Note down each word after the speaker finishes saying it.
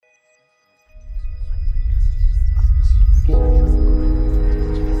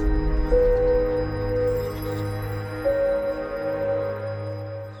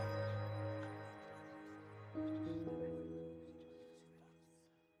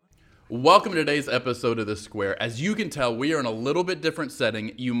Welcome to today's episode of The Square. As you can tell, we are in a little bit different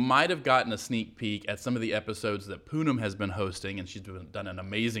setting. You might have gotten a sneak peek at some of the episodes that Poonam has been hosting, and she's done an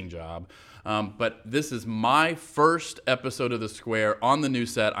amazing job. But this is my first episode of The Square on the new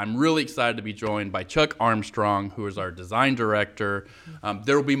set. I'm really excited to be joined by Chuck Armstrong, who is our design director.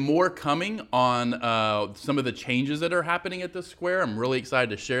 There will be more coming on some of the changes that are happening at The Square. I'm really excited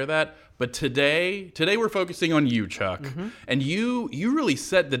to share that. But today we're focusing on you, Chuck, and you really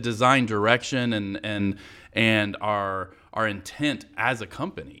set the design direction and our intent as a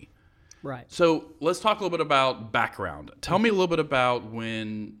company. Right. So let's talk a little bit about background. Tell me a little bit about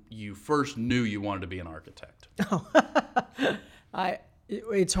when you first knew you wanted to be an architect.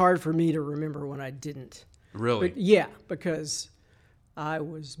 It's hard for me to remember when I didn't. Really? But yeah, because I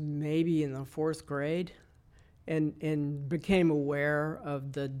was maybe in the fourth grade. And became aware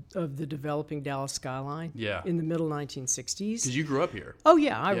of the developing Dallas skyline in the middle 1960s. Because you grew up here. Oh,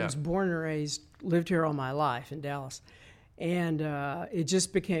 yeah. I was born and raised, lived here all my life in Dallas. And it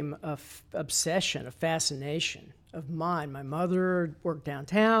just became an obsession, a fascination of mine. My mother worked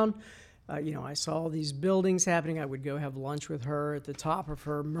downtown. I saw all these buildings happening. I would go have lunch with her at the top of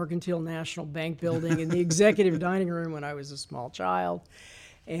her Mercantile National Bank building in the executive dining room when I was a small child.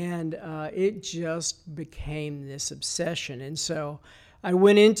 And it just became this obsession, and so I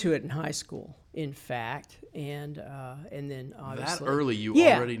went into it in high school, in fact, and then obviously that early you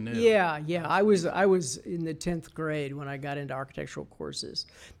already knew. Yeah. I was in the 10th grade when I got into architectural courses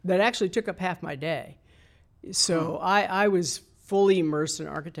that actually took up half my day. So I was fully immersed in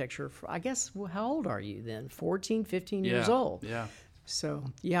architecture for, I guess, how old are you then? 14, 15 years old. Yeah. So,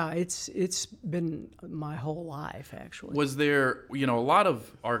 yeah, it's been my whole life, actually. Was there, a lot of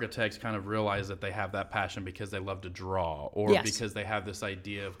architects kind of realize that they have that passion because they love to draw or because they have this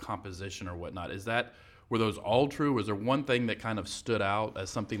idea of composition or whatnot. Were those all true? Was there one thing that kind of stood out as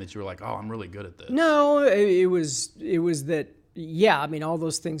something that you were like, oh, I'm really good at this? No, it was that, all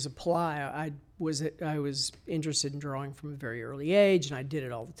those things apply. I was interested in drawing from a very early age, and I did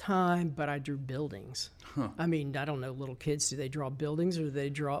it all the time, but I drew buildings. Huh. I don't know, little kids, do they draw buildings or do they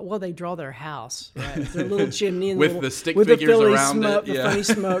draw their house, right? Their little chimney. And with the stick figures around it. The funny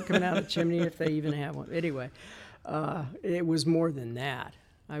smoke coming out of the chimney, if they even have one. Anyway, it was more than that.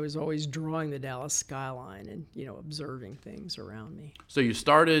 I was always drawing the Dallas skyline and, observing things around me. So you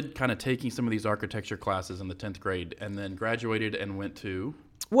started kind of taking some of these architecture classes in the 10th grade and then graduated and went to?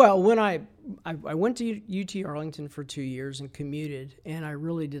 Well, when I went to UT Arlington for 2 years and commuted, and I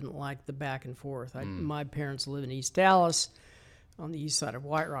really didn't like the back and forth. My parents live in East Dallas on the east side of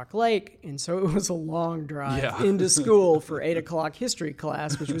White Rock Lake, and so it was a long drive into school for 8 o'clock history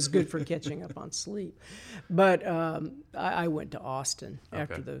class, which was good for catching up on sleep. But I went to Austin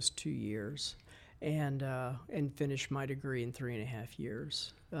after those 2 years and finished my degree in 3.5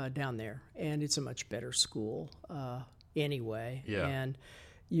 years down there. And it's a much better school anyway. Yeah. And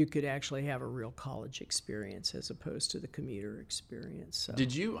you could actually have a real college experience as opposed to the commuter experience. So.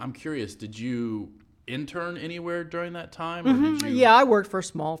 I'm curious, did you intern anywhere during that time? Or did you... Yeah, I worked for a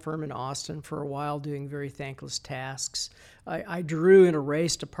small firm in Austin for a while doing very thankless tasks. I drew and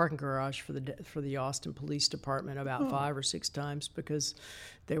erased a parking garage for the Austin Police Department about 5 or 6 times because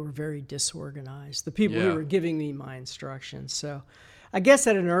they were very disorganized, the people who were giving me my instructions. So I guess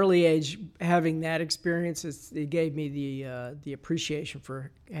at an early age, having that experience, it gave me the appreciation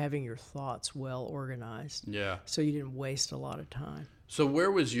for having your thoughts well organized. Yeah. So you didn't waste a lot of time. So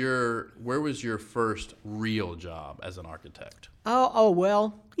where was your first real job as an architect?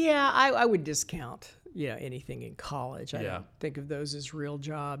 I would discount anything in college. I don't think of those as real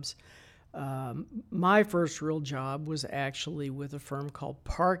jobs. My first real job was actually with a firm called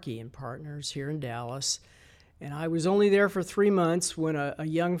Parkey and Partners here in Dallas. And I was only there for 3 months when a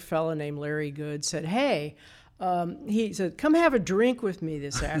young fella named Larry Good said, hey, he said, come have a drink with me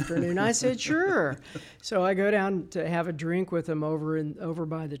this afternoon. I said, sure. So I go down to have a drink with him over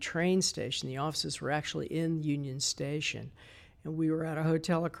by the train station. The offices were actually in Union Station. And we were at a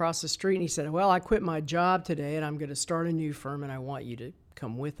hotel across the street. And he said, well, I quit my job today, and I'm going to start a new firm, and I want you to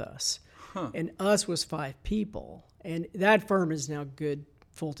come with us. Huh. And us was 5 people. And that firm is now Good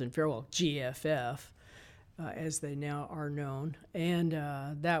Fulton Fairwell, GFF. As they now are known, and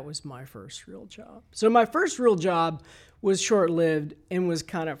that was my first real job. So my first real job was short-lived and was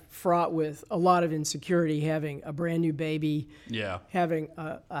kind of fraught with a lot of insecurity, having a brand new baby, having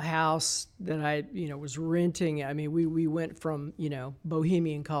a house that I was renting. I mean, we went from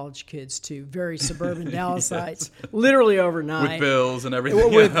bohemian college kids to very suburban Dallasites literally overnight with bills and everything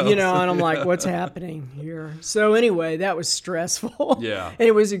else. And I'm like, what's happening here? So anyway, that was stressful. Yeah, and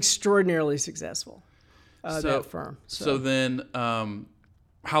it was extraordinarily successful. That firm. So then,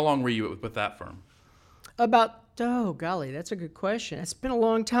 How long were you with that firm? Oh, golly, that's a good question. It's been a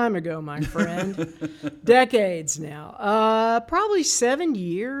long time ago, my friend. Decades now. Probably 7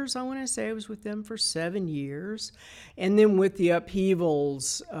 years, I want to say. I was with them for 7 years. And then with the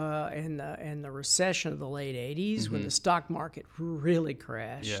upheavals and the recession of the late 80s, when the stock market really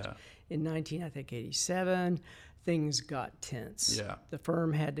crashed in 1987, things got tense. Yeah. The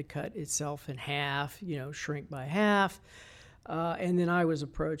firm had to cut itself in half, shrink by half. And then I was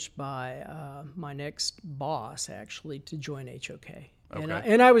approached by my next boss, actually, to join HOK. Okay.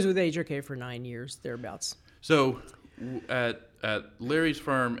 And I was with HOK for 9 years, thereabouts. So at Larry's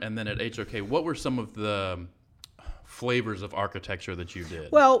firm and then at HOK, what were some of the flavors of architecture that you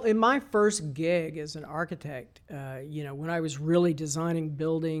did? Well, in my first gig as an architect, when I was really designing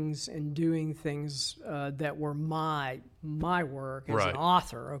buildings and doing things that were my work as an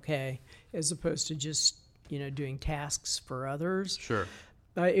author, as opposed to just doing tasks for others. Sure.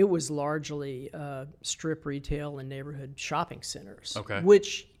 It was largely strip retail and neighborhood shopping centers. Okay.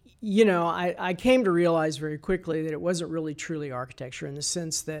 Which, I came to realize very quickly that it wasn't really truly architecture in the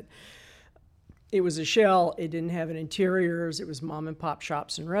sense that it was a shell. It didn't have an interiors. It was mom and pop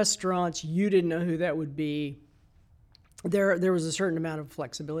shops and restaurants. You didn't know who that would be. There was a certain amount of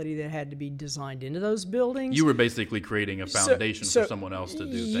flexibility that had to be designed into those buildings. You were basically creating a foundation for someone else to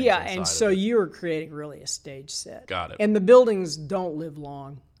do things Yeah, inside and so of it. you were creating really a stage set. Got it. And the buildings don't live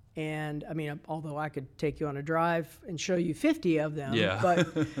long. And, I mean, although I could take you on a drive and show you 50 of them, but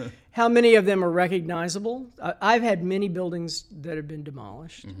how many of them are recognizable? I've had many buildings that have been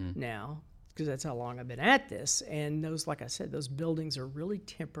demolished now, because that's how long I've been at this. And those, like I said, those buildings are really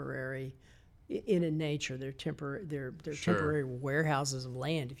temporary in a nature. They're temporary warehouses of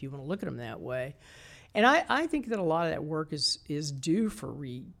land, if you want to look at them that way. And I think that a lot of that work is due for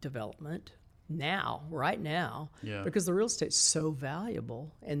redevelopment right now, because the real estate's so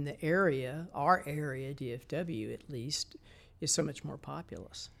valuable, and the area, our area, DFW at least, is so much more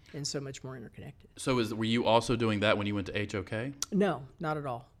populous and so much more interconnected. So were you also doing that when you went to HOK? No, not at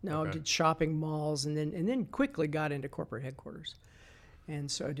all. No, Okay. I did shopping malls and then quickly got into corporate headquarters. And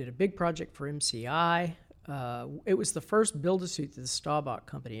so I did a big project for MCI. It was the first build-a-suit that the Staubach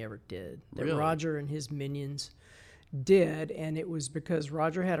company ever did, that Really? Roger and his minions did. And it was because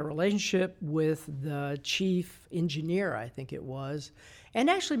Roger had a relationship with the chief engineer, I think it was, and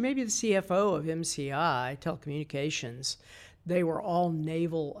actually maybe the CFO of MCI, Telecommunications. They were all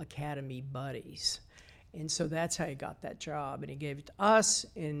Naval Academy buddies. And so that's how he got that job. And he gave it to us,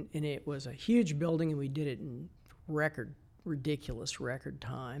 and it was a huge building, and we did it in ridiculous record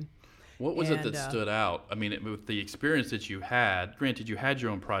time. What was it that stood out? I mean, with the experience that you had, granted you had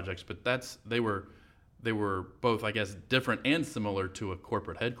your own projects, but they were both, I guess, different and similar to a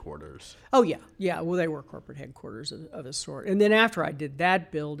corporate headquarters. Oh, yeah. Well, they were corporate headquarters of a sort. And then after I did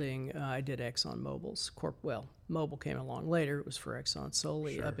that building, I did ExxonMobil's Mobil came along later. It was for Exxon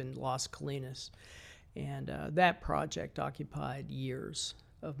solely up in Las Colinas. And that project occupied years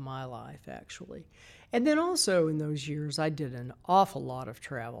of my life, actually. And then also in those years, I did an awful lot of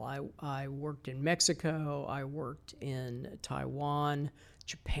travel. I worked in Mexico, I worked in Taiwan,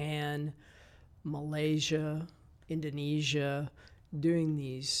 Japan, Malaysia, Indonesia, doing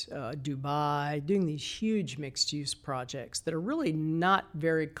these Dubai, doing these huge mixed-use projects that are really not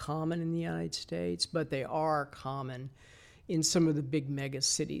very common in the United States, but they are common in some of the big mega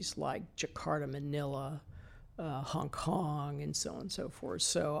cities like Jakarta, Manila, Hong Kong, and so on and so forth.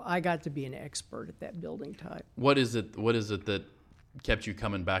 So I got to be an expert at that building type. What is it that kept you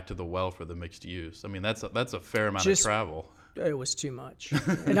coming back to the well for the mixed use? I mean, that's a fair amount of travel. It was too much.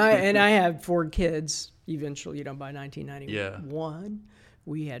 and I had 4 kids eventually, by 1991.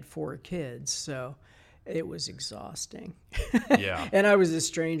 We had 4 kids, so it was exhausting. Yeah. And I was a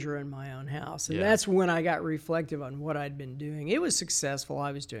stranger in my own house. And that's when I got reflective on what I'd been doing. It was successful.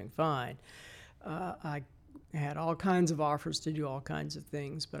 I was doing fine. I had all kinds of offers to do all kinds of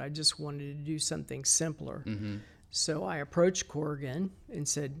things, but I just wanted to do something simpler. Mm-hmm. So I approached Corrigan and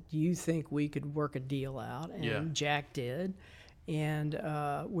said, do you think we could work a deal out? And Jack did. And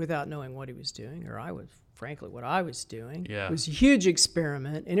without knowing what he was doing, or frankly, what I was doing, it was a huge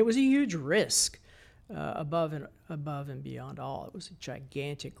experiment, and it was a huge risk above and beyond all. It was a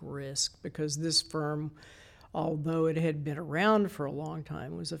gigantic risk because this firm, although it had been around for a long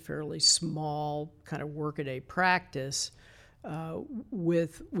time, was a fairly small kind of workaday practice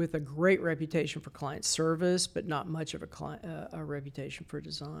with a great reputation for client service, but not much of a reputation for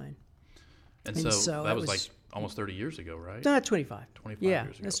design. And so that was like almost 30 years ago, right? No, 25. 25 years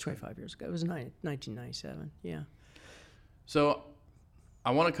ago. That's 25 years ago. It was 1997, yeah. So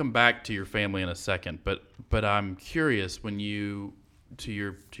I want to come back to your family in a second, but I'm curious, when you to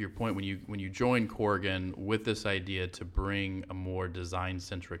your point, when you join Corgan with this idea to bring a more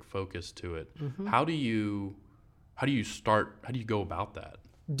design-centric focus to it, how do you go about that?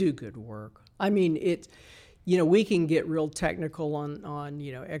 Do good work. I mean, we can get real technical on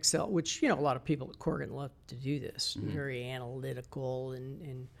Excel, which a lot of people at Corgan love to do this. Very analytical,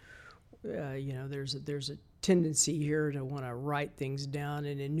 and there's a tendency here to want to write things down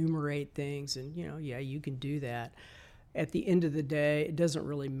and enumerate things, and you can do that. At the end of the day, it doesn't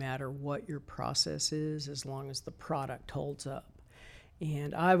really matter what your process is as long as the product holds up.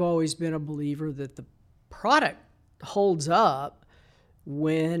 And I've always been a believer that the product holds up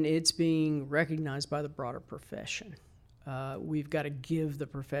when it's being recognized by the broader profession. We've got to give the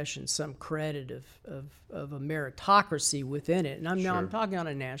profession some credit of a meritocracy within it. And I'm talking on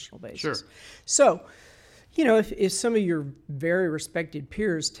a national basis. Sure. So, if some of your very respected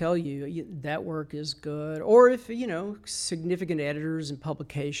peers tell you that work is good, or if, significant editors and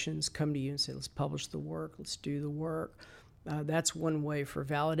publications come to you and say, let's publish the work, let's do the work, that's one way for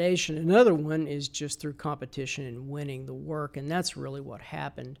validation. Another one is just through competition and winning the work, and that's really what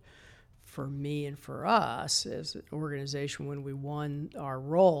happened for me and for us as an organization when we won our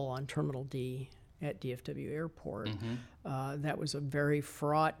role on Terminal D at DFW Airport. That was a very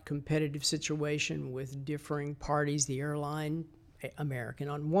fraught, competitive situation with differing parties, the airline, American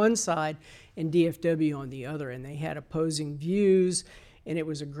on one side, and DFW on the other, and they had opposing views, and it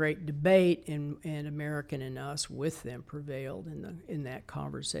was a great debate, and American and us with them prevailed in that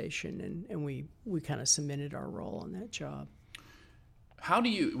conversation, and we kind of cemented our role on that job. How do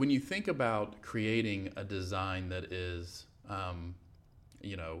you, when you think about creating a design that is,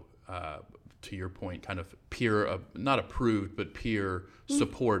 to your point, kind of peer, not approved, but peer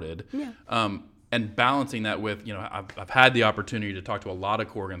supported, and balancing that with, I've had the opportunity to talk to a lot of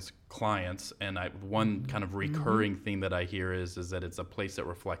Corgan's clients, and one kind of recurring theme that I hear is that it's a place that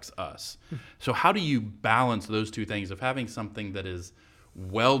reflects us. So how do you balance those two things of having something that is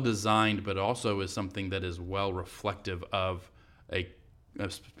well designed, but also is something that is well reflective of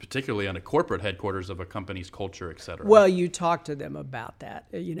particularly on a corporate headquarters of a company's culture, et cetera? Well, you talk to them about that,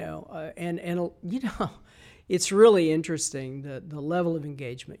 it's really interesting the level of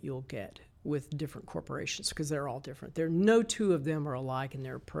engagement you'll get with different corporations because they're all different. No two of them are alike in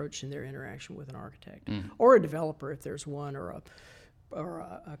their approach and their interaction with an architect or a developer if there's one, or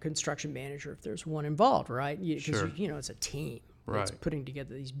a construction manager if there's one involved, right? Because it's a team that's putting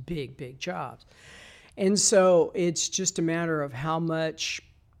together these big jobs. And so it's just a matter of how much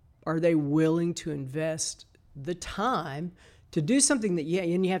are they willing to invest the time to do something that,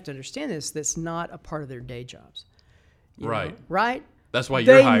 and you have to understand this, that's not a part of their day jobs. Right. Right? That's why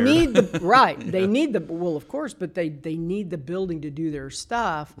you're hired. They need well, of course, but they need the building to do their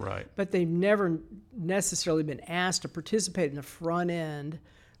stuff. Right. But they've never necessarily been asked to participate in the front end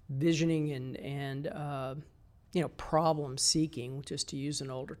visioning and problem seeking, just to use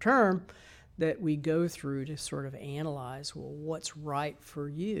an older term, that we go through to sort of analyze, what's right for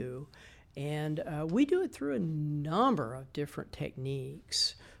you. And we do it through a number of different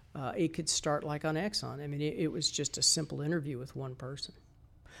techniques. It could start like on Exxon. I mean, it was just a simple interview with one person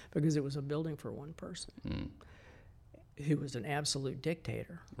because it was a building for one person who was an absolute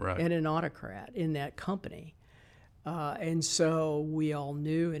dictator and an autocrat in that company. And so we all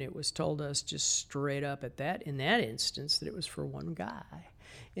knew, and it was told us just straight up in that instance, that it was for one guy.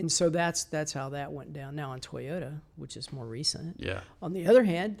 And so that's how that went down. Now on Toyota, which is more recent, on the other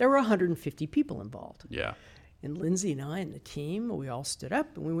hand, there were 150 people involved. Yeah. And Lindsay and I and the team, we all stood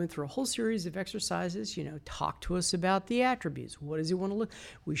up and we went through a whole series of exercises, talk to us about the attributes. What does he want to look?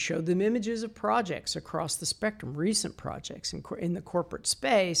 We showed them images of projects across the spectrum, recent projects in the corporate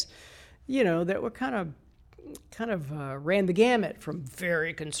space, that were kind of ran the gamut from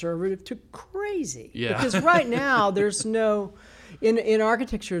very conservative to crazy. Yeah. Because right now there's no... In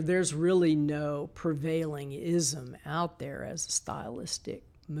architecture, there's really no prevailing ism out there as a stylistic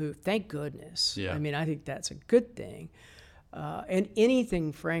move. Thank goodness. Yeah. I mean, I think that's a good thing. And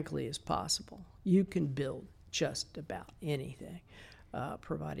anything, frankly, is possible. You can build just about anything,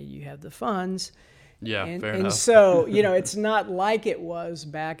 provided you have the funds. Yeah, fair enough. And so, it's not like it was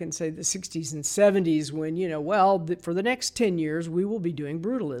back in, say, the 60s and 70s when, for the next 10 years, we will be doing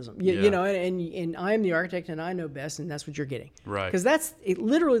brutalism. And I'm the architect and I know best, and that's what you're getting. Right. Because that's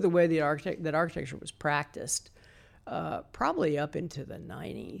literally the way that architecture was practiced, probably up into the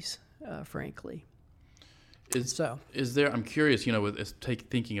 90s, frankly. I'm curious,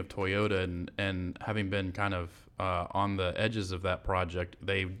 thinking of Toyota and having been kind of on the edges of that project,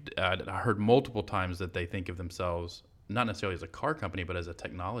 I heard multiple times that they think of themselves not necessarily as a car company, but as a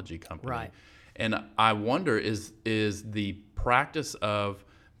technology company. Right. And I wonder, is the practice of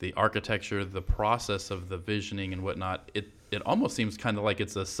the architecture, the process of the visioning and whatnot, it almost seems kind of like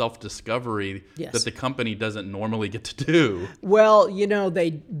it's a self-discovery that the company doesn't normally get to do. Well,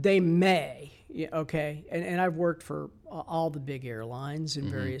 they may, okay, and I've worked for all the big airlines and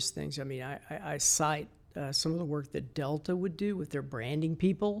various things. I mean, I cite some of the work that Delta would do with their branding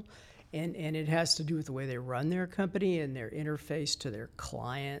people, and it has to do with the way they run their company and their interface to their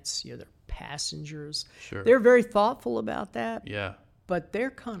clients, their passengers. Sure. They're very thoughtful about that. Yeah. But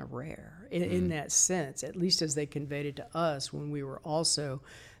they're kind of rare in that sense, at least as they conveyed it to us when we were also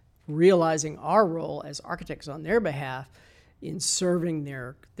realizing our role as architects on their behalf in serving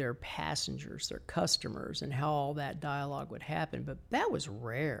their passengers, their customers, and how all that dialogue would happen. But that was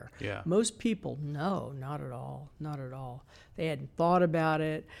rare. Yeah. Most people, no, not at all. Not at all. They hadn't thought about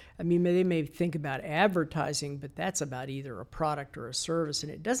it. I mean, they may think about advertising, but that's about either a product or a service,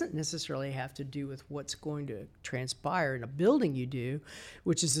 and it doesn't necessarily have to do with what's going to transpire in a building you do,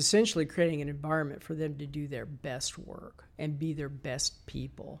 which is essentially creating an environment for them to do their best work and be their best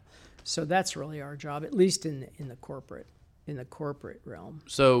people. So that's really our job, at least in the corporate realm.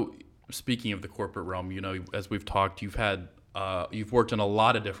 So speaking of the corporate realm, as we've talked, you've worked in a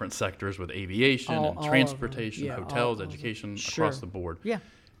lot of different sectors with aviation and transportation, hotels, education, across the board. Yeah.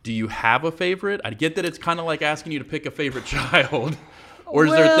 Do you have a favorite? I get that it's kind of like asking you to pick a favorite child. Or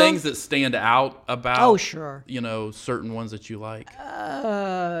is there things that stand out about, certain ones that you like?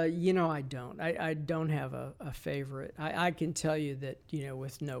 I don't. I don't have a favorite. I can tell you that,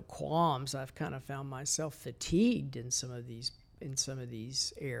 with no qualms, I've kind of found myself fatigued in some of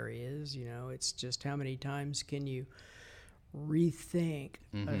these areas. It's just how many times can you rethink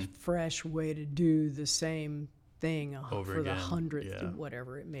a fresh way to do the same thing over for again. The 100th,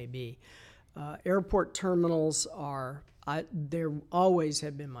 whatever it may be. Airport terminals they always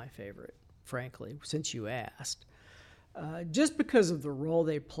have been my favorite, frankly, since you asked. Just because of the role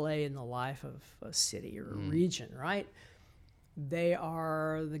they play in the life of a city or a region, right? They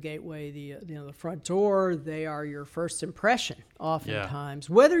are the gateway, the front door. They are your first impression, oftentimes.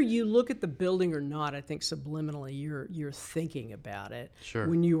 Yeah. Whether you look at the building or not, I think subliminally you're thinking about it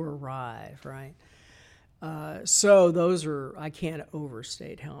when you arrive, right? So those I can't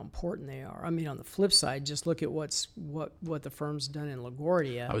overstate how important they are. I mean, on the flip side, just look at what the firm's done in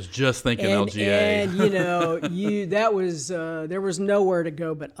LaGuardia. I was just thinking LGA. And there was nowhere to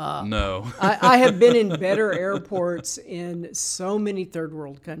go but up. No. I have been in better airports in so many third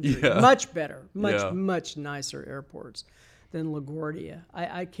world countries. Yeah. Much better, much nicer airports than LaGuardia.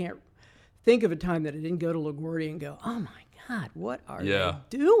 I can't think of a time that I didn't go to LaGuardia and go, oh my God, what are they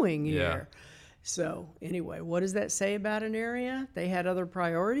doing here? Yeah. So anyway, what does that say about an area? They had other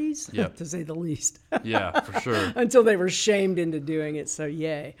priorities, to say the least. Yeah, for sure. Until they were shamed into doing it, so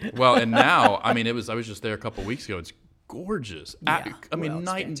yay. Well, and now, I mean, I was just there a couple of weeks ago. It's gorgeous. Yeah,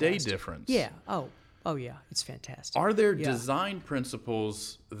 night and day difference. Yeah. Oh yeah, it's fantastic. Are there design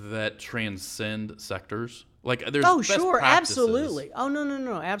principles that transcend sectors? Like there's best practices. Absolutely. Oh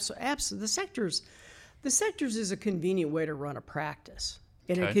no, absolutely. The sectors is a convenient way to run a practice.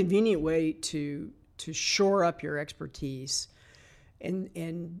 And a convenient way to shore up your expertise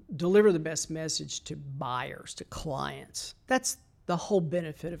and deliver the best message to buyers, to clients. That's the whole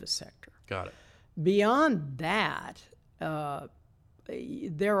benefit of a sector. Got it. Beyond that,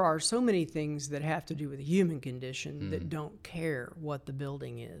 there are so many things that have to do with the human condition that don't care what the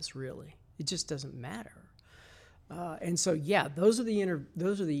building is, really. It just doesn't matter. And so, those are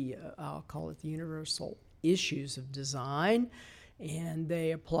the I'll call it the universal issues of design. And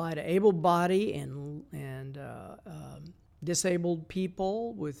they apply to able-bodied and disabled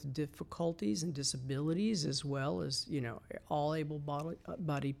people with difficulties and disabilities, as well as all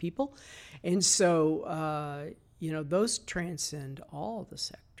able-bodied people, and so those transcend all the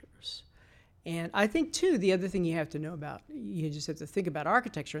sectors. And I think too, the other thing you have to know about, you just have to think about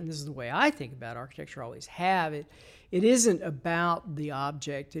architecture, and this is the way I think about architecture. I always have it. It isn't about the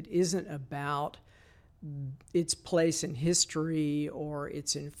object. It isn't about its place in history or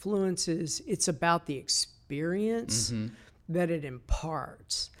its influences. It's about the experience that it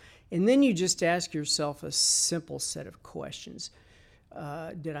imparts. And then you just ask yourself a simple set of questions.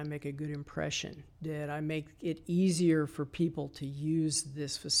 Did I make a good impression? Did I make it easier for people to use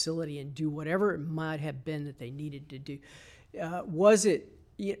this facility and do whatever it might have been that they needed to do?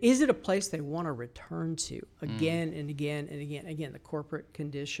 Is it a place they want to return to again and again and again? Again, the corporate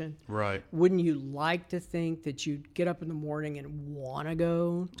condition. Right. Wouldn't you like to think that you'd get up in the morning and want to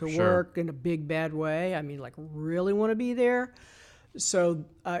go to work in a big, bad way? I mean, like really want to be there? So,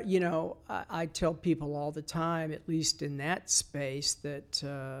 I tell people all the time, at least in that space, that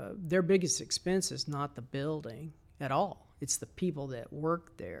their biggest expense is not the building at all. It's the people that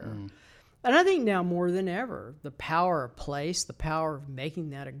work there. And I think now more than ever, the power of place, the power of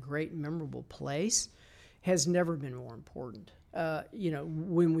making that a great, memorable place has never been more important.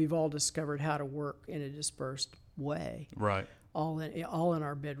 When we've all discovered how to work in a dispersed way. Right. All in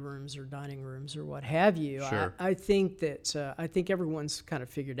our bedrooms or dining rooms or what have you. Sure. I think that I think everyone's kind of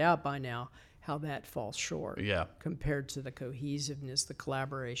figured out by now how that falls short. Yeah. Compared to the cohesiveness, the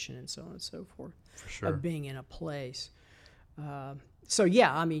collaboration, and so on and so forth. For sure. Of being in a place. So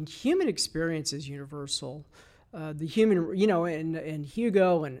yeah, I mean, human experience is universal. The human, and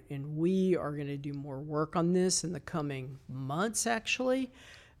Hugo and we are going to do more work on this in the coming months, actually.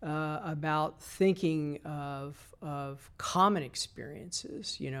 About thinking of common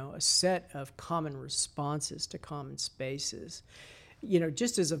experiences, a set of common responses to common spaces,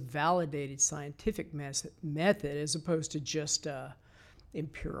 just as a validated scientific method as opposed to just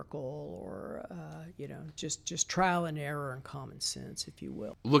empirical or, just trial and error and common sense, if you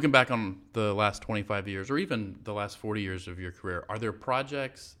will. Looking back on the last 25 years or even the last 40 years of your career, are there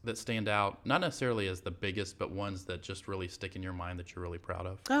projects that stand out, not necessarily as the biggest, but ones that just really stick in your mind that you're really proud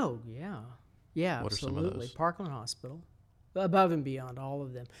of? Oh, yeah. Yeah, what absolutely. Are some of those? Parkland Hospital, above and beyond all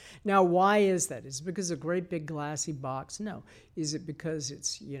of them. Now, why is that? Is it because of a great big glassy box? No. Is it because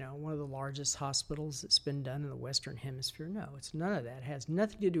it's, one of the largest hospitals that's been done in the Western Hemisphere? No, it's none of that. It has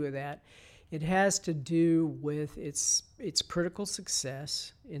nothing to do with that. It has to do with its critical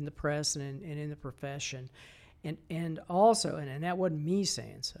success in the press and in the profession. And also, and that wasn't me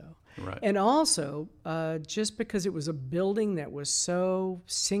saying so. Right. And also, just because it was a building that was so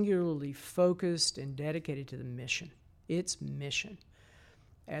singularly focused and dedicated to the mission, its mission,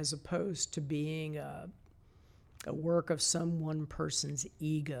 as opposed to being a work of some one person's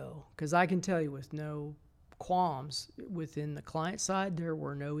ego. Because I can tell you with no qualms, within the client side, there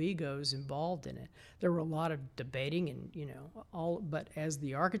were no egos involved in it. There were a lot of debating and, but as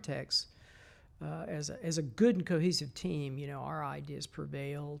the architects, as a good and cohesive team, our ideas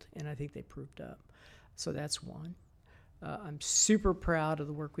prevailed, and I think they proved up. So that's one. I'm super proud of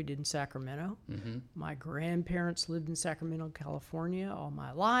the work we did in Sacramento. Mm-hmm. My grandparents lived in Sacramento, California all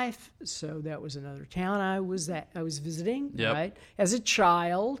my life, so that was another town I was visiting, yep. Right? As a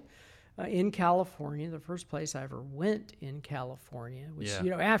child in California, the first place I ever went in California, which,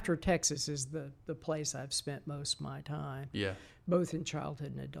 after Texas is the place I've spent most of my time, both in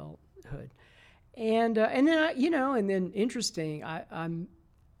childhood and adulthood. And then interesting, I'm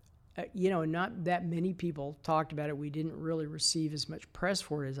not that many people talked about it. We didn't really receive as much press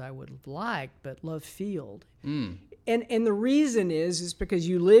for it as I would have liked, but Love Field. Mm. And the reason is because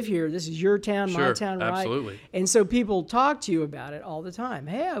you live here. This is your town, sure, my town, right? Absolutely. And so people talk to you about it all the time.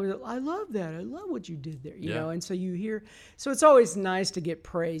 Hey, I love that. I love what you did there, you know. And so you hear. So it's always nice to get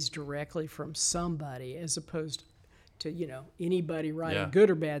praise directly from somebody as opposed to anybody writing good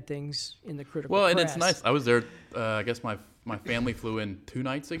or bad things in the critical press. And it's nice. I was there. I guess my family flew in 2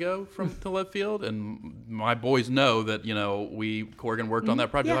 nights ago to Love Field, and my boys know that Corrigan worked on that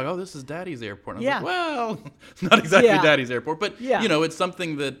project. Yeah. Like, oh, this is Daddy's airport. And I was like, well, it's not exactly Daddy's airport, but it's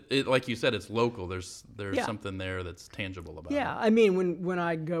something that, like you said, it's local. There's something there that's tangible about it. Yeah, I mean, when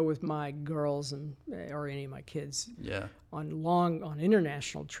I go with my girls or any of my kids, on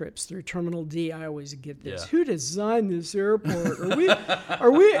international trips through Terminal D, I always get this: who designed this airport?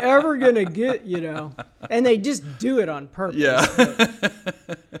 Are we ever gonna get And they just do it on purpose. Yeah.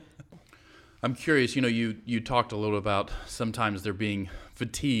 I'm curious, you talked a little about sometimes there being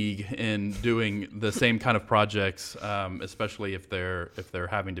fatigue in doing the same kind of projects, especially if they're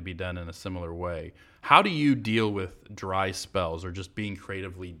having to be done in a similar way. How do you deal with dry spells or just being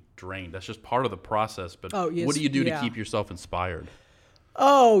creatively drained? That's just part of the process, but what do you do to keep yourself inspired?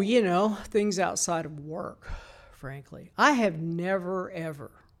 Oh, things outside of work, frankly. I have never,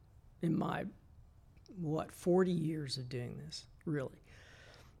 ever in my 40 years of doing this, really,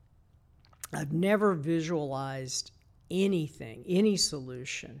 I've never visualized anything, any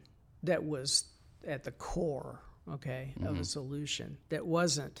solution that was at the core, of a solution that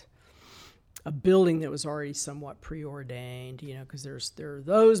wasn't a building that was already somewhat preordained, because there are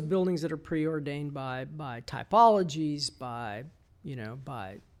those buildings that are preordained by typologies, by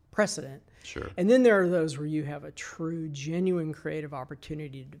precedent. Sure. And then there are those where you have a true, genuine creative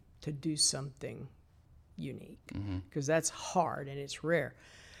opportunity to do something unique, because that's hard and it's rare.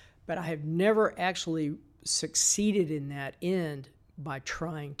 But I have never actually succeeded in that end by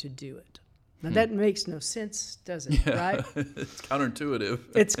trying to do it. Now, that makes no sense, does it, right? It's counterintuitive.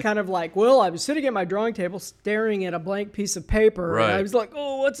 It's kind of like, well, I was sitting at my drawing table staring at a blank piece of paper, and I was like,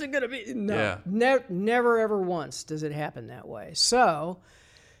 oh, what's it going to be? No, never, ever once does it happen that way. So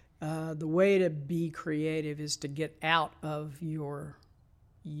the way to be creative is to get out of your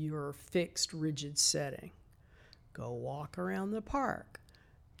fixed, rigid setting. Go walk around the park.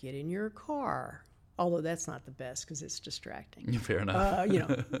 Get in your car. Although that's not the best because it's distracting. Fair enough.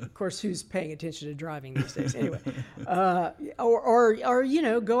 Of course, who's paying attention to driving these days? Anyway, or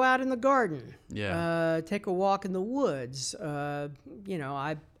go out in the garden. Yeah. Take a walk in the woods. I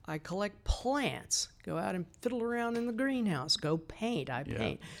collect plants. Go out and fiddle around in the greenhouse. Go paint. I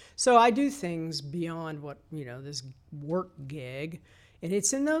paint. So I do things beyond what this work gig. And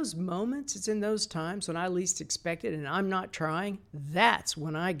it's in those moments, it's in those times when I least expect it and I'm not trying, that's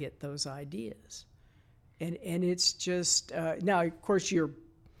when I get those ideas. And it's just, now, of course, you're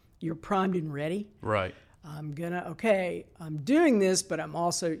primed and ready. Right. I'm doing this, but I'm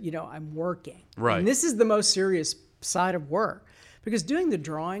also, I'm working. Right. And this is the most serious side of work. Because doing the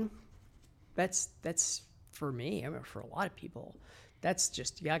drawing, that's for me, for a lot of people, that's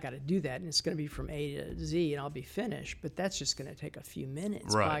just, I got to do that, and it's going to be from A to Z, and I'll be finished. But that's just going to take a few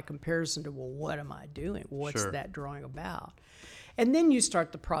minutes by comparison to, well, what am I doing? What's that drawing about? And then you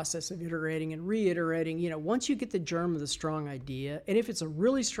start the process of iterating and reiterating. Once you get the germ of the strong idea, and if it's a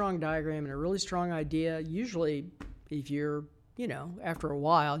really strong diagram and a really strong idea, usually if you're, after a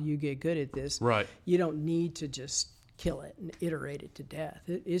while you get good at this, you don't need to just kill it and iterate it to death.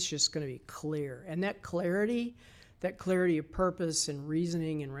 It's just going to be clear. And that clarity of purpose and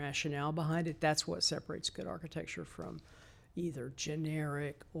reasoning and rationale behind it, that's what separates good architecture from either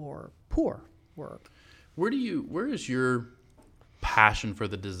generic or poor work. Where is your passion for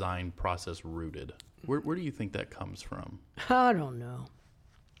the design process rooted? Where do you think that comes from? I don't know.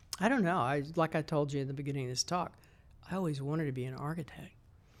 Like I told you in the beginning of this talk, I always wanted to be an architect.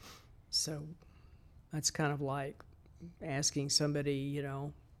 So that's kind of like asking somebody,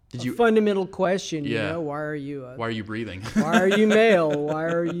 fundamental question, why are you breathing? Why are you male? Why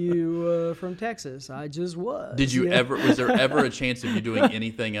are you from Texas? I just was. Was there ever a chance of you doing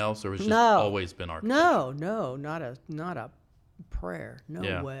anything else, or was it just always been architecture? No, not a prayer.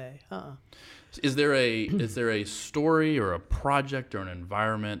 No way. Is there a story or a project or an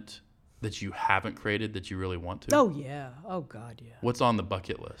environment that you haven't created that you really want to? Oh yeah. Oh God, yeah. What's on the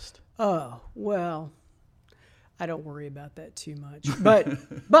bucket list? Oh, well, I don't worry about that too much. But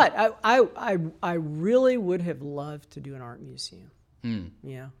I really would have loved to do an art museum.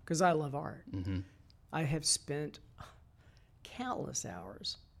 Yeah, because I love art. Mm-hmm. I have spent countless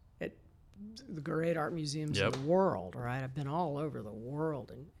hours at the great art museums in the world, right? I've been all over the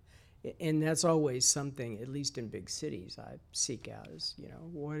world, and that's always something, at least in big cities, I seek out is,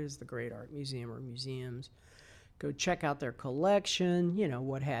 what is the great art museum or museums? Go check out their collection,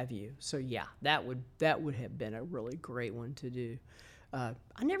 what have you. So yeah, that would have been a really great one to do. I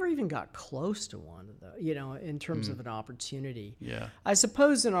never even got close to one of those, in terms of an opportunity. Yeah. I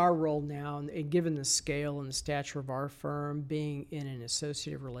suppose in our role now, and given the scale and the stature of our firm, being in an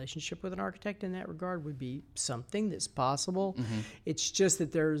associative relationship with an architect in that regard would be something that's possible. Mm-hmm. It's just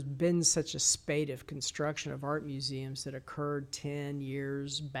that there's been such a spate of construction of art museums that occurred 10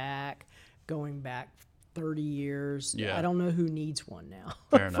 years back, going back 30 years. Yeah. I don't know who needs one now.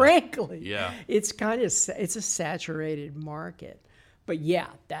 Fair enough. Frankly, yeah, it's a saturated market. But yeah,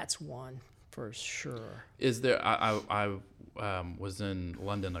 that's one for sure. Is there? I was in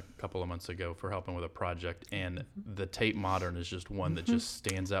London a couple of months ago for helping with a project, and the Tate Modern is just one that just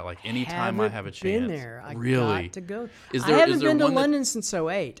stands out. Like anytime I have a chance, been there. I really got to go. I haven't been to London since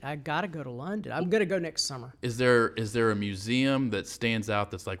 2008. I got to go to London. I'm going to go next summer. Is there a museum that stands out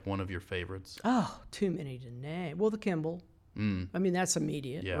that's like one of your favorites? Oh, too many to name. Well, the Kimball. I mean, that's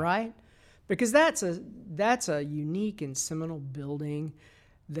immediate, yeah. right? Because that's a unique and seminal building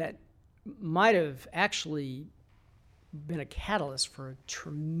that might have actually been a catalyst for a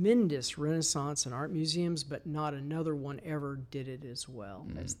tremendous renaissance in art museums, but not another one ever did it as well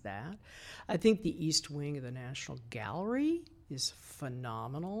as that. I think the East Wing of the National Gallery is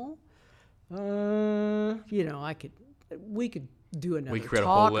phenomenal. We could do another we could create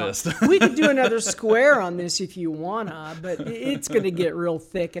talk a whole list. We could do another square on this if you wanna, but it's going to get real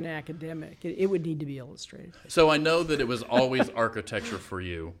thick and academic. It would need to be illustrated. So I know that it was always architecture for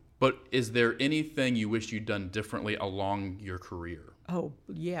you, but is there anything you wish you'd done differently along your career? Oh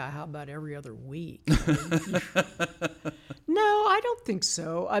yeah, how about every other week? No, I don't think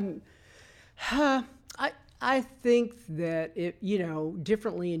so. I think that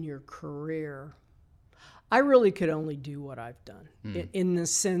differently in your career. I really could only do what I've done in the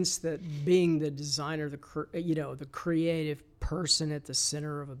sense that being the designer, the creative person at the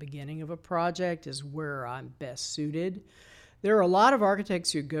center of a beginning of a project is where I'm best suited. There are a lot of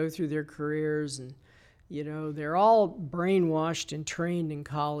architects who go through their careers and, they're all brainwashed and trained in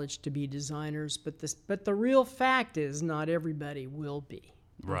college to be designers, but the real fact is not everybody will be.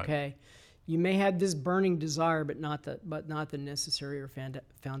 Right. Okay. You may have this burning desire, but not the necessary or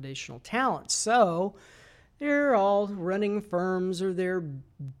foundational talent. So they're all running firms, or they're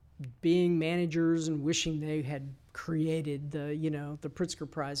being managers and wishing they had created the Pritzker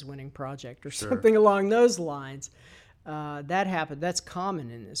Prize winning project or something along those lines. That happened. That's common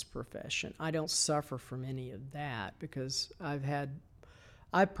in this profession. I don't suffer from any of that because I've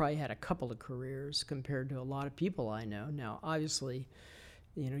probably had a couple of careers compared to a lot of people I know. Now, obviously,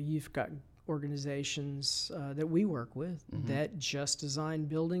 you've got organizations that we work with that just design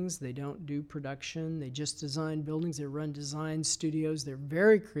buildings. They don't do production. They just design buildings. They run design studios. They're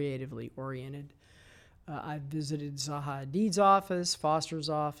very creatively oriented. I've visited Zaha Hadid's office, Foster's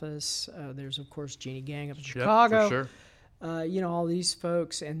office. There's, of course, Jeannie Gang up in Chicago. For sure. All these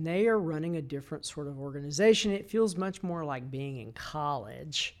folks, and they are running a different sort of organization. It feels much more like being in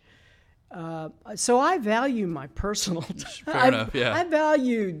college. So I value my personal time. Fair enough, yeah. I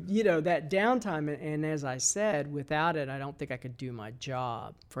value, that downtime. And as I said, without it, I don't think I could do my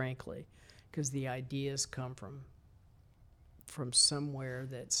job, frankly, because the ideas come from somewhere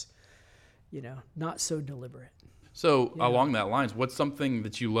that's, not so deliberate. So along that lines, what's something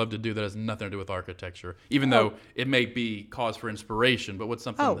that you love to do that has nothing to do with architecture, even though it may be cause for inspiration? But what's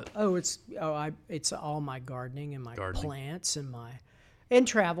something it's all my gardening and my plants and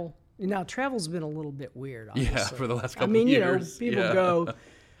travel. Now, travel's been a little bit weird, obviously. Yeah, for the last couple of years. People go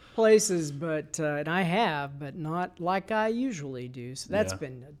places, and I have, but not like I usually do. So that's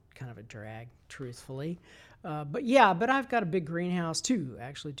been kind of a drag, truthfully. But I've got a big greenhouse too,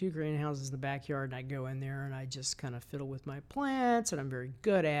 actually 2 greenhouses in the backyard, and I go in there and I just kind of fiddle with my plants, and I'm very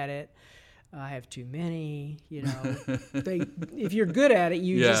good at it. I have too many, if you're good at it,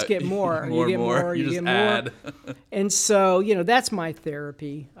 you just get more. You get more, you get add. more. And so, that's my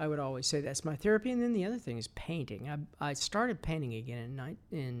therapy. I would always say that's my therapy. And then the other thing is painting. I started painting again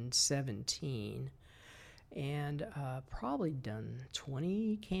in 2017, and probably done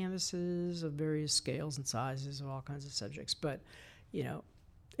 20 canvases of various scales and sizes of all kinds of subjects. But,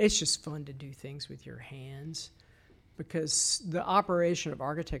 it's just fun to do things with your hands. Because the operation of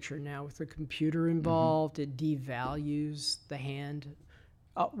architecture now with the computer involved, it devalues the hand.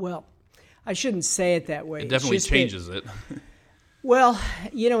 Well, I shouldn't say it that way. It definitely changes it. Well,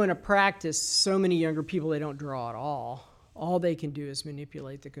 in a practice, so many younger people, they don't draw at all. All they can do is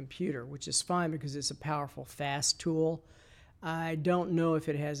manipulate the computer, which is fine because it's a powerful, fast tool. I don't know if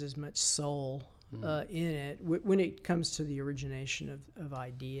it has as much soul in it when it comes to the origination of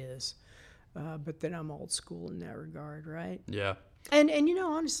ideas. But then I'm old school in that regard, right? Yeah. And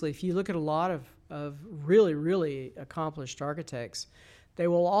honestly, if you look at a lot of really, really accomplished architects, they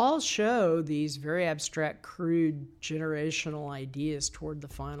will all show these very abstract, crude, generational ideas toward the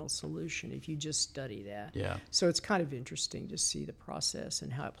final solution if you just study that. Yeah. So it's kind of interesting to see the process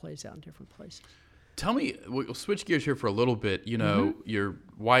and how it plays out in different places. Tell me, we'll switch gears here for a little bit. Your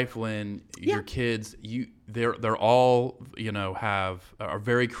wife, Lynn, your kids, they're all, are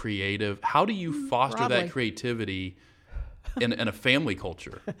very creative. How do you foster that creativity in a family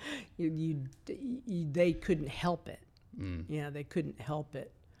culture? They couldn't help it. They couldn't help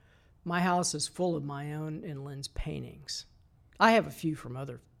it. My house is full of my own and Lynn's paintings. I have a few from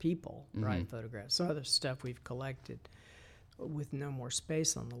other people, right? Photographs, some other stuff we've collected with no more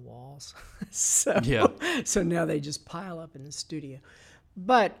space on the walls. So now they just pile up in the studio.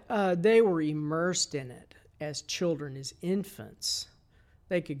 But they were immersed in it as children, as infants.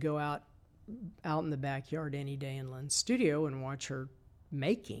 They could go out in the backyard any day in Lynn's studio and watch her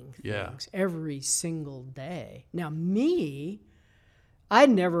making things every single day. Now, I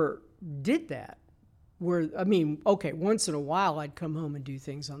never did that. Once in a while I'd come home and do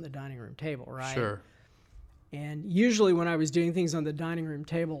things on the dining room table, right? Sure. And usually when I was doing things on the dining room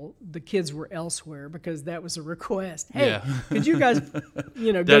table, the kids were elsewhere because that was a request. Hey, could you guys,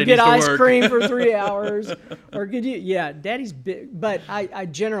 go get ice cream for 3 hours? Or could you, Daddy's big. But I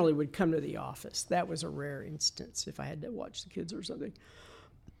generally would come to the office. That was a rare instance if I had to watch the kids or something.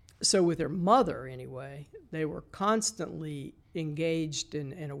 So with their mother, anyway, they were constantly engaged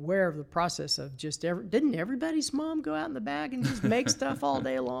and aware of the process of just didn't everybody's mom go out in the back and just make stuff all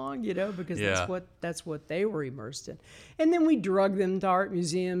day long, because that's what they were immersed in. And then we drug them to art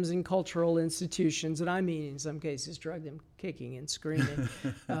museums and cultural institutions, and I mean in some cases drug them kicking and screaming.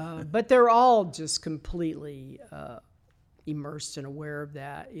 But they're all just completely immersed and aware of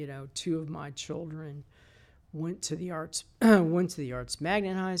that. Two of my children went to the arts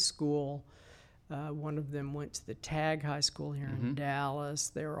magnet high school. One of them went to the TAG High School here in Dallas.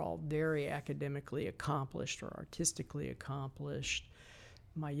 They're all very academically accomplished or artistically accomplished.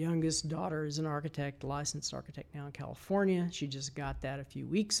 My youngest daughter is an architect, licensed architect now in California. She just got that a few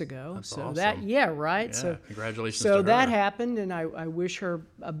weeks ago. That's so awesome. Right? Yeah, So congratulations. So to that her. happened, and I wish her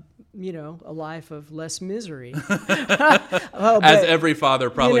a life of less misery. As every father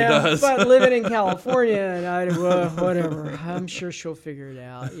probably does. But living in California, and whatever. I'm sure she'll figure it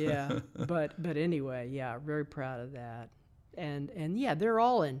out. Yeah. But anyway, yeah, very proud of that. And yeah, they're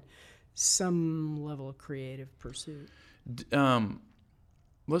all in some level of creative pursuit.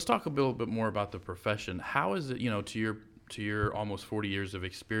 Let's talk a little bit more about the profession. How is it, to your almost 40 years of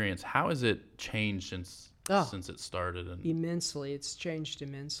experience, how has it changed since it started? Immensely. It's changed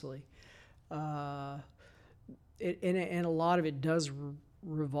immensely. And a lot of it does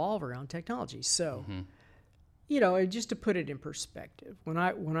revolve around technology. So, just to put it in perspective, when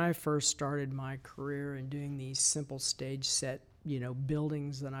I first started my career and doing these simple stage set,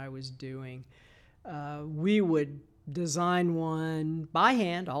 buildings that I was doing, we would design one by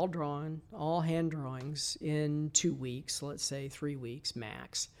hand, all hand drawings in 2 weeks, let's say 3 weeks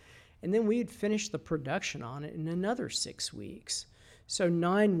max. And then we'd finish the production on it in another 6 weeks. So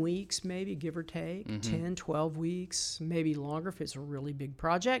 9 weeks, maybe, give or take, 10, 12 weeks, maybe longer if it's a really big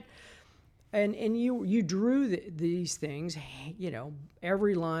project. And you drew these things,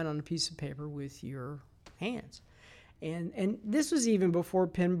 every line on a piece of paper with your hands. And this was even before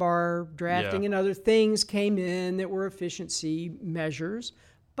pin bar drafting and other things came in that were efficiency measures.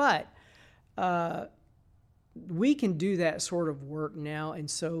 But we can do that sort of work now in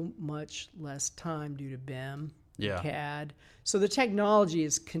so much less time due to BIM, CAD. So the technology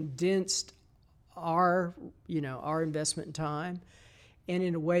has condensed our investment in time. And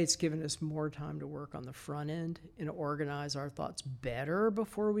in a way, it's given us more time to work on the front end and organize our thoughts better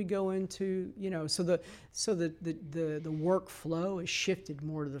before we go into, so the workflow is shifted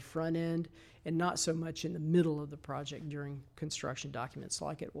more to the front end and not so much in the middle of the project during construction documents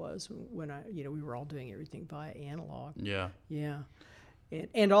like it was when we were all doing everything via analog. Yeah. Yeah.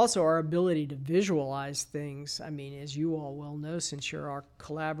 And also our ability to visualize things. I mean, as you all well know, since you're our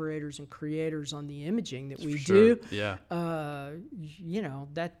collaborators and creators on the imaging that we do,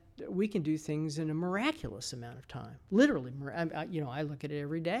 that we can do things in a miraculous amount of time. Literally, I look at it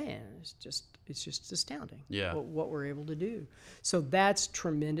every day, and it's just astounding. What we're able to do. So that's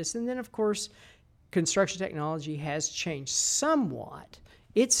tremendous. And then, of course, construction technology has changed somewhat.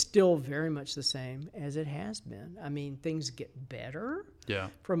 It's still very much the same as it has been. I mean, things get better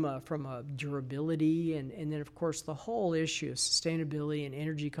from a durability, and then, of course, the whole issue of sustainability and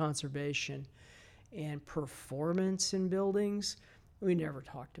energy conservation and performance in buildings. We never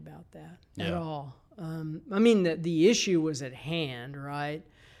talked about that at all. I mean, the issue was at hand, right,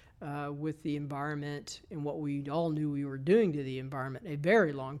 with the environment and what we all knew we were doing to the environment a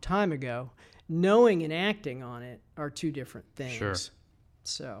very long time ago. Knowing and acting on it are two different things. Sure.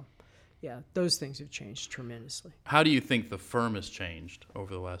 So, those things have changed tremendously. How do you think the firm has changed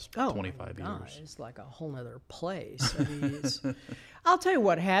over the last 25 years? It's like a whole other place. I mean, I'll tell you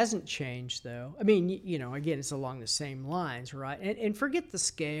what hasn't changed, though. I mean, again, it's along the same lines, right? And forget the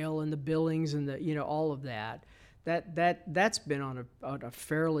scale and the billings and the, all of that. That's been on a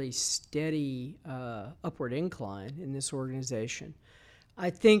fairly steady upward incline in this organization. I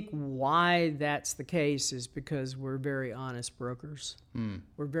think why that's the case is because we're very honest brokers.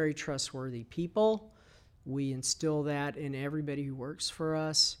 We're very trustworthy people. We instill that in everybody who works for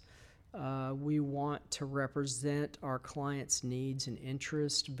us. We want to represent our clients' needs and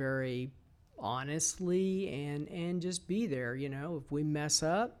interests very honestly and just be there. If we mess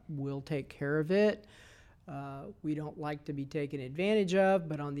up, we'll take care of it. We don't like to be taken advantage of,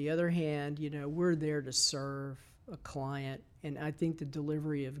 but on the other hand, we're there to serve a client. And I think the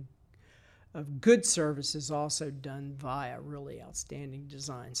delivery of good service is also done via really outstanding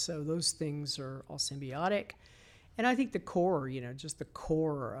design. So those things are all symbiotic. And I think the core, just the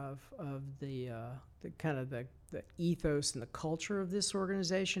core of the kind of the ethos and the culture of this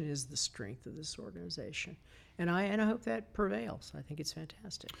organization is the strength of this organization. And I hope that prevails. I think it's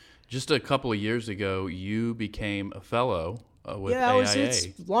fantastic. Just a couple of years ago, you became a fellow with AIA. It's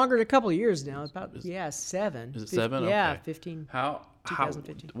longer than a couple of years now. About 7. Is it 7? Yeah, okay. 15.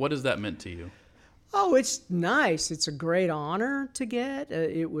 2015. What has that meant to you? Oh, it's nice. It's a great honor to get.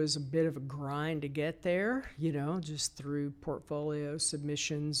 It was a bit of a grind to get there, just through portfolio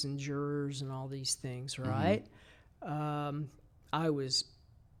submissions and jurors and all these things, right? Mm-hmm. I was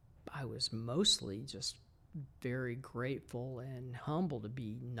mostly just very grateful and humble to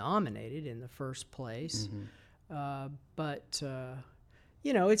be nominated in the first place. Mm-hmm. But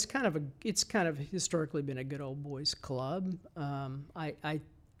it's kind of historically been a good old boys club. I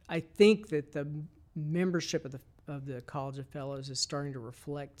think that the membership of the College of Fellows is starting to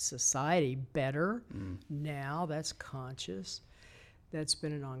reflect society better now. That's conscious. That's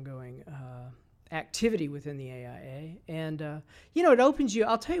been an ongoing activity within the AIA. And, it opens you.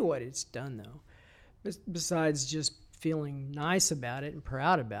 I'll tell you what it's done, though. Besides just feeling nice about it and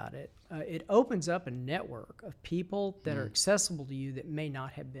proud about it, it opens up a network of people that are accessible to you that may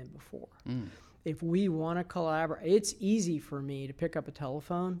not have been before. If we want to collaborate, it's easy for me to pick up a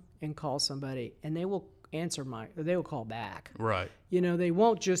telephone and call somebody, and they will they will call back. Right. They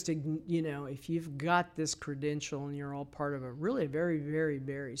won't just, if you've got this credential and you're all part of a really very, very,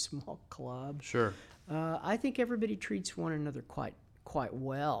 very small club. Sure. I think everybody treats one another quite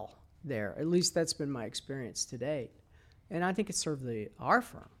well there. At least that's been my experience to date. And I think it served our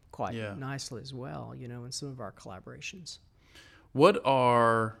firm quite nicely as well, in some of our collaborations. What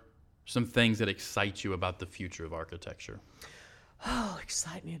are some things that excite you about the future of architecture? Oh,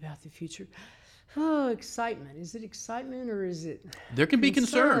 excite me about the future. Oh, excitement. Is it excitement or is it There can be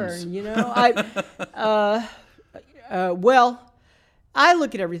concerns. Well, I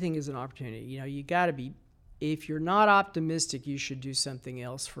look at everything as an opportunity. You got to be, if you're not optimistic, you should do something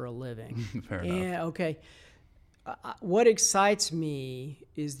else for a living. Fair enough. Okay. What excites me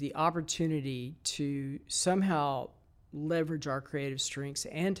is the opportunity to somehow leverage our creative strengths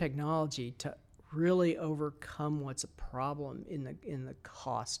and technology to really overcome what's a problem in the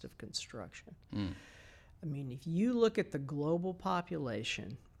cost of construction. I mean, if you look at the global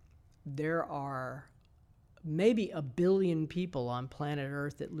population, there are maybe 1 billion people on planet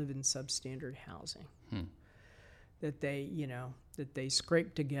Earth that live in substandard housing. That they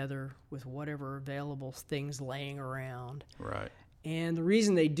scrape together with whatever available things laying around. Right. And the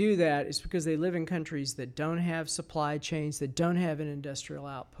reason they do that is because they live in countries that don't have supply chains, that don't have an industrial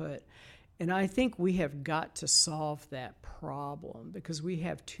output. And I think we have got to solve that problem because we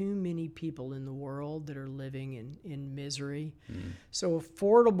have too many people in the world that are living in misery. So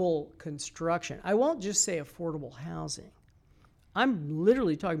affordable construction, I won't just say affordable housing. I'm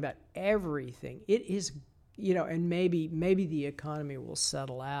literally talking about everything. It is, and maybe the economy will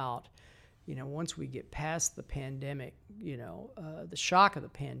settle out. Once we get past the pandemic, the shock of the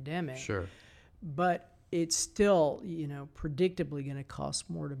pandemic. Sure. But it's still, predictably going to cost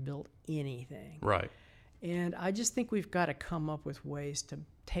more to build anything. Right. And I just think we've got to come up with ways to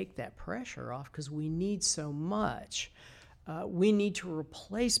take that pressure off because we need so much. We need to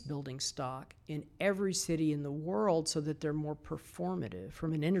replace building stock in every city in the world so that they're more performative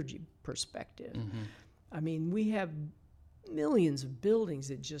from an energy perspective. I mean, we have millions of buildings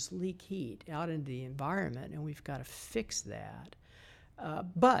that just leak heat out into the environment, and we've got to fix that.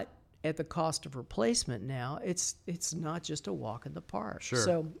 But at the cost of replacement now, it's not just a walk in the park. Sure.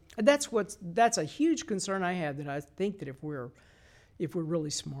 So that's a huge concern I have, that I think that if we're really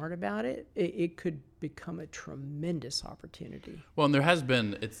smart about it, it could become a tremendous opportunity. Well, and there has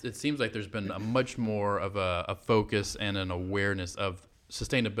been, it seems like there's been a much more of a focus and an awareness of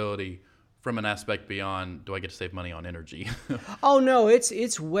sustainability from an aspect beyond, do I get to save money on energy? Oh no,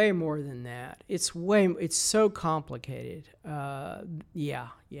 it's way more than that. It's so complicated. Yeah,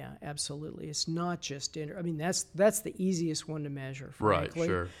 absolutely. It's not just that's the easiest one to measure, frankly. Right,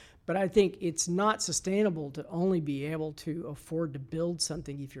 sure. But I think it's not sustainable to only be able to afford to build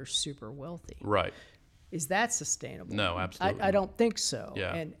something if you're super wealthy. Right. Is that sustainable? No, absolutely. I don't think so.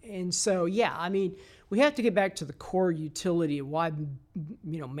 Yeah. And so, I mean, we have to get back to the core utility of why,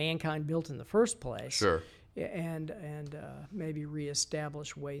 mankind built in the first place. Sure. And maybe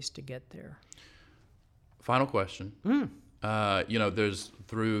reestablish ways to get there. Final question. There's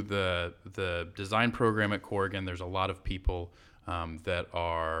through the design program at Corrigan, there's a lot of people that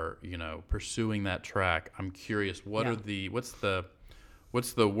are, pursuing that track. I'm curious, what's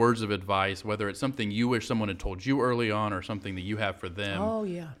what's the words of advice, whether it's something you wish someone had told you early on or something that you have for them? Oh,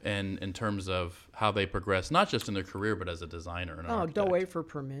 yeah. And in terms of how they progress, not just in their career, but as a designer and an architect. Don't wait for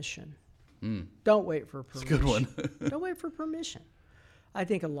permission. Don't wait for permission. That's a good one. Don't wait for permission. I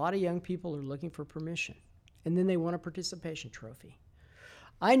think a lot of young people are looking for permission, and then they want a participation trophy.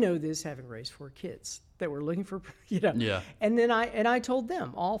 I know this, having raised 4 kids that were looking for, Yeah. And then I told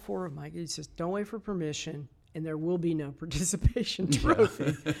them, all 4 of my kids, just don't wait for permission, and there will be no participation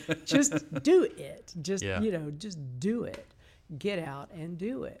trophy. Just do it. Just do it. Get out and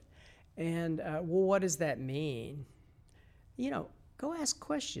do it. And well, what does that mean? Go ask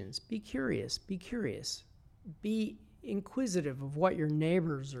questions. Be curious. Be inquisitive of what your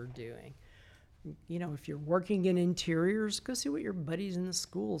neighbors are doing. If you're working in interiors, go see what your buddies in the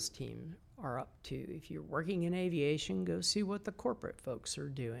schools team are up to. If you're working in aviation, go see what the corporate folks are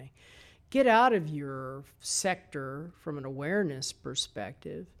doing. Get out of your sector from an awareness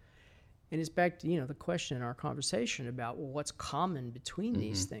perspective. And it's back to, the question in our conversation about, well, what's common between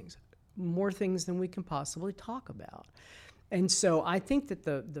these things? More things than we can possibly talk about. And so I think that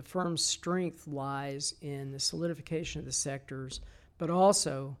the firm's strength lies in the solidification of the sectors, but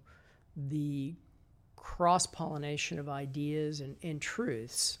also the cross-pollination of ideas and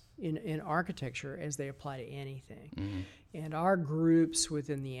truths in architecture as they apply to anything. And our groups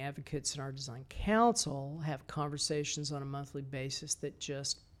within the advocates in our design council have conversations on a monthly basis that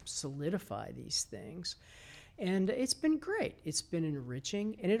just solidify these things. And it's been great. It's been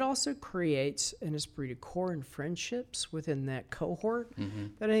enriching. And it also creates an esprit de corps and friendships within that cohort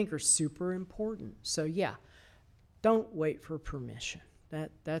that I think are super important. So yeah, don't wait for permission.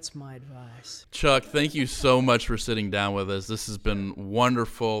 That's my advice. Chuck, thank you so much for sitting down with us. This has been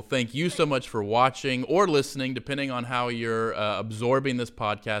wonderful. Thank you so much for watching or listening, depending on how you're absorbing this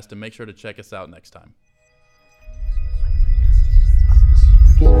podcast, and make sure to check us out next time.